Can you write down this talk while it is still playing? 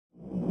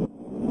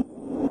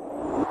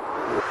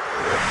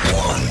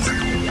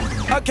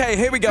Okay,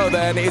 here we go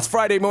then. It's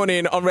Friday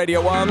morning on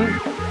Radio 1.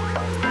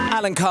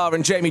 Alan Carr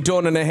and Jamie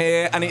Dornan are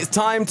here, and it's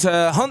time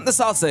to hunt the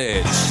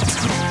sausage.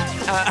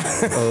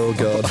 Oh,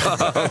 God.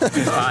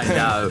 I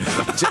know.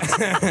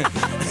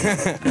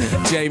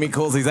 Jamie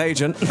calls his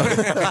agent.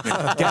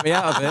 Get me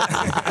out of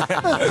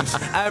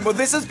it. Well,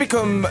 this has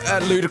become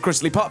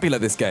ludicrously popular,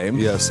 this game.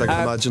 Yes, I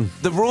can imagine.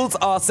 The rules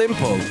are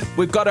simple.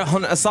 We've got to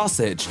hunt a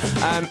sausage.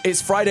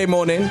 It's Friday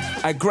morning,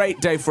 a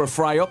great day for a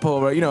fry-up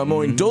or a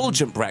more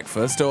indulgent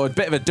breakfast or a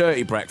bit of a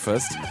dirty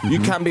breakfast. You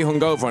can be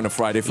hungover on a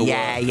Friday for work.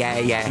 Yeah.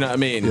 You know what I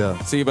mean? Yeah.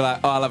 So you'll be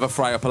like, oh, I'll have a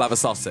fry-up, I'll have a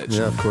sausage.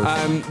 Yeah, of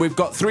course. We've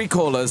got 3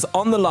 callers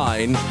on the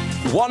line.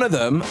 One of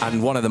them,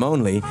 and one of them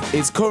only,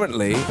 is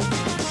currently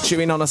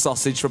chewing on a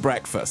sausage for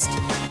breakfast.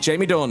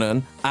 Jamie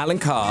Dornan, Alan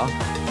Carr,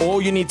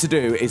 all you need to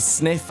do is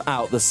sniff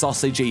out the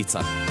sausage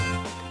eater.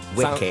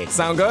 Wicked.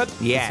 Sound good?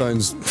 Yeah.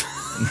 Sounds...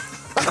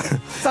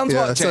 Sounds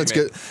Yeah, what, it Jamie? sounds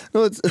good.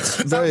 No, it's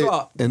very Sounds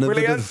what?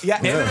 innovative. Brilliant? Yeah,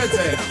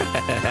 innovative.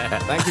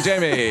 Thank you,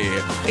 Jamie.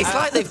 It's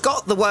like they've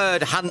got the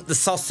word hunt the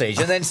sausage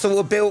and then sort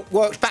of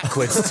worked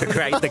backwards to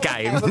create the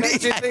game. What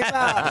made you think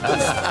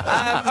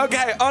that?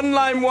 Okay, on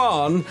line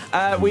 1,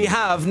 we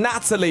have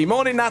Natalie.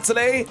 Morning,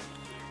 Natalie.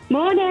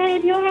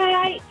 Morning, you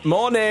alright?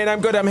 Morning,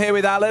 I'm good. I'm here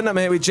with Alan. I'm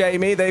here with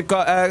Jamie. They've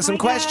got some Hi,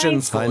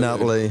 questions for Hi, you.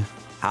 Natalie.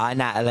 Hi,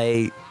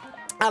 Natalie.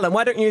 Alan,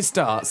 why don't you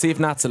start? See if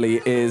Natalie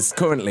is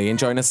currently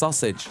enjoying a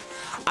sausage.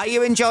 Are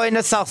you enjoying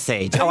a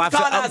sausage? You can't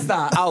ask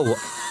that. Oh.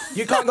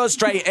 You can't go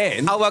straight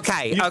in. Oh,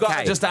 okay. You've got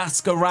to just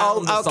ask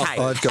around the okay. sausage.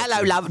 I've got Hello,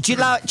 you. love. Do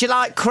you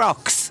like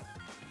Crocs?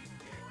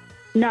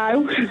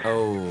 No.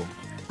 Oh.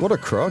 What are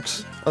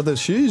Crocs? Are they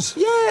shoes?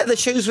 Yeah, the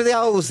shoes with the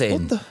holes in.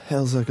 What the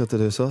hell's that got to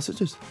do with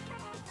sausages?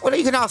 Well,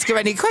 you can ask her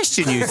any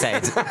question, you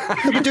said.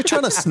 Yeah, but you're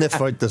trying to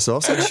sniff out the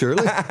sausage,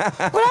 surely. Well,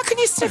 how can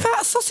you sniff out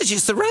a sausage?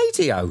 It's the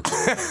radio. No,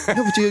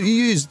 but you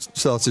use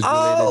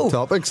sausage-related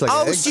topics like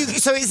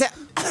eggs. So is it...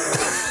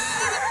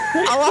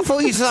 Oh, I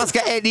thought you just ask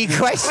her any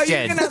question. Oh,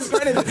 you can ask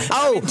her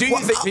anything. Do you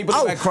think people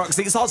who wear Crocs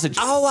eat sausage?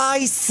 Oh,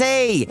 I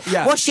see.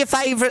 Yeah. What's your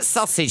favourite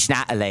sausage,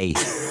 Natalie?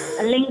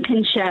 A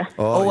Lincolnshire.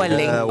 Oh, a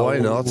yeah, link. why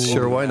not?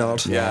 Sure, why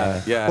not?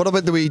 Yeah. What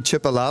about the wee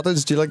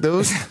chipolatas? Do you like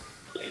those?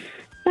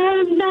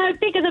 No,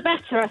 bigger the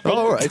better, I think.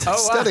 All right,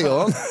 steady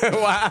on.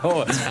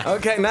 Wow.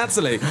 Okay,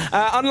 Natalie.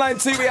 On line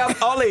 2, we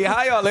have Ollie.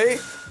 Hi, Ollie.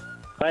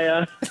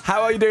 Hiya.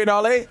 How are you doing,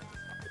 Ollie?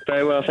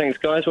 Very well, thanks,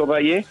 guys. What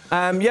about you?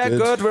 Yeah,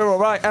 good. We're all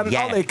right.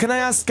 Yeah. Ollie, can I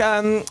ask?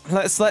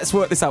 Let's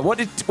work this out. What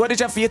did you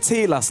have for your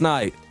tea last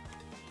night?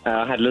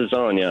 I had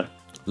lasagna.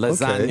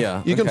 Lasagna.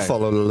 Okay. You can Okay.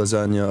 follow the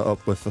lasagna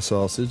up with the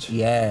sausage.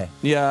 Yeah.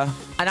 Yeah.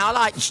 And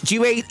do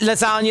you eat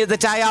lasagna the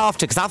day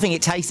after? Because I think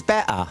it tastes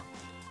better.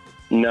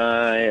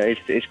 No,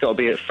 it's got to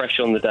be fresh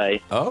on the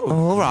day. Oh.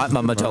 All right,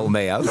 Mama told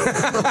me. Oh.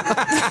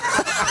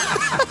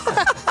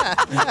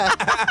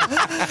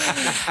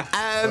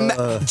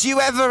 Do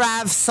you ever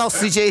have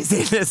sausages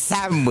in a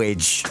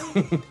sandwich?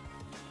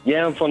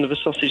 Yeah, I'm fond of a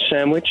sausage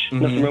sandwich.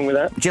 Nothing wrong with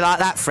that. Do you like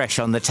that fresh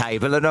on the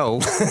table and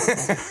all?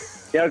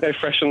 Yeah, I'll go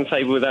fresh on the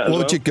table with that as What well.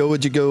 would you go?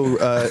 Would you go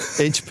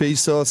HP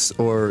sauce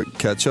or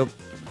ketchup?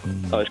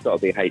 Oh, it's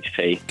got to be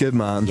HP. Good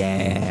man.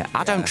 Yeah.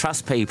 I don't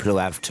trust people who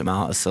have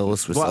tomato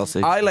sauce with Well,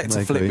 sausage. I like to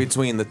I flip agree.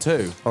 between the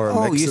two. Or a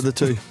Oh, mix you- of the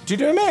two. Do you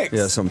do a mix?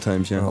 Yeah,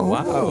 sometimes, yeah.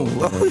 Wow.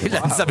 We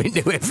learn something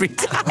new every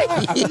day.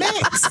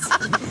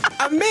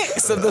 A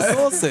mix of the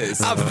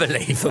sauces.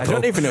 Unbelievable. I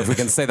don't even know if we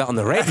can say that on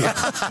the radio.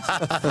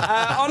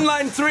 On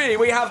line 3,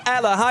 we have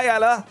Ella. Hi,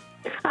 Ella.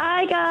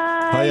 Hi,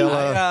 guys. Hi,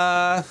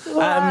 Ella.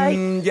 Hi.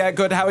 Yeah,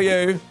 good. How are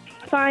you?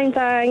 Fine,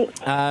 thanks.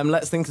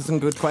 Let's think of some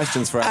good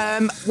questions for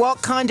Ella.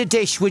 What kind of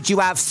dish would you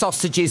have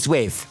sausages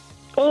with?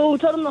 Oh,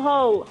 done on the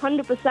whole,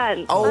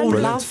 100%. Oh,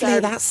 100%. lovely.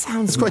 That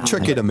sounds It's quite nice.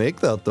 tricky to make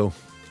that, though.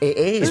 It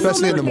is.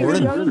 Especially in the Makes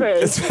me morning. really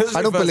hungry.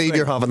 I don't believe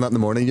you're having that in the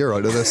morning. You're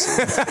out of this.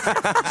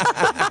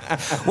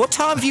 What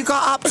time have you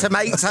got up to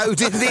make toad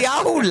in the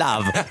old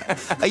love?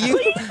 Are you?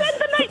 Well, you said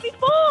the night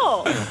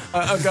before.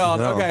 Oh, God.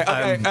 No.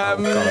 Okay.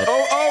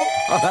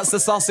 That's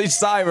the sausage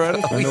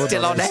siren. Are we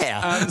still on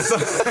air?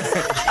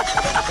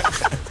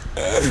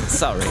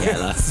 Sorry,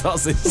 Ella.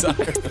 Sausage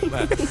siren.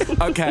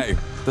 Okay,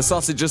 the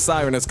sausage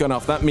siren has gone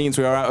off. That means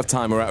we are out of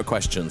time. We're out of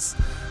questions.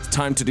 It's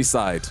time to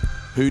decide.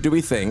 Who do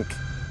we think,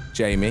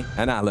 Jamie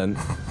and Alan,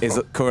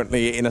 is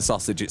currently eating a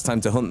sausage? It's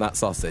time to hunt that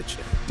sausage.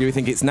 Do we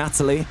think it's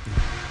Natalie?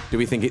 Do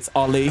we think it's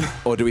Ollie?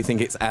 Or do we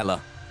think it's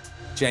Ella?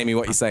 Jamie,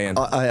 what are you saying?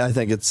 I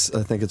think it's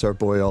our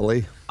boy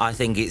Ollie. I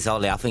think it's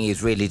Ollie. I think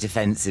he's really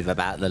defensive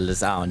about the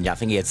lasagna. I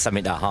think he had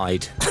something to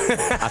hide.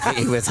 I think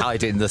he was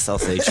hiding the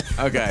sausage.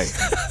 Okay.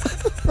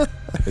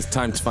 It's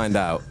time to find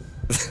out.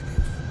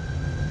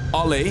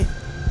 Ollie,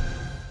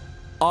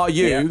 are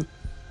you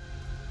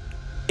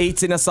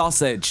eating a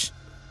sausage?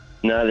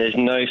 No, there's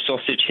no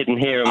sausage hidden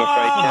here, I'm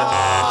afraid, chaps.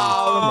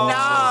 Oh, no,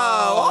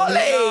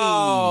 Ollie!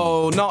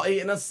 No, not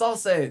eating a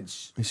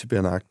sausage. He should be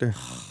an actor.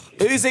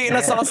 Who's eating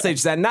a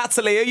sausage then?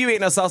 Natalie, are you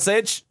eating a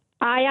sausage?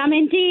 I am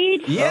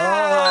indeed.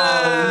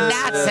 Yeah!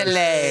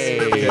 Natalie!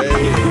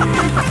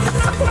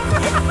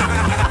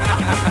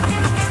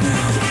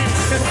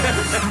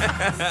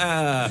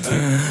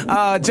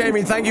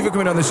 Jamie, thank you for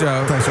coming on the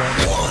show. Thanks,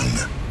 Ryan.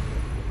 One.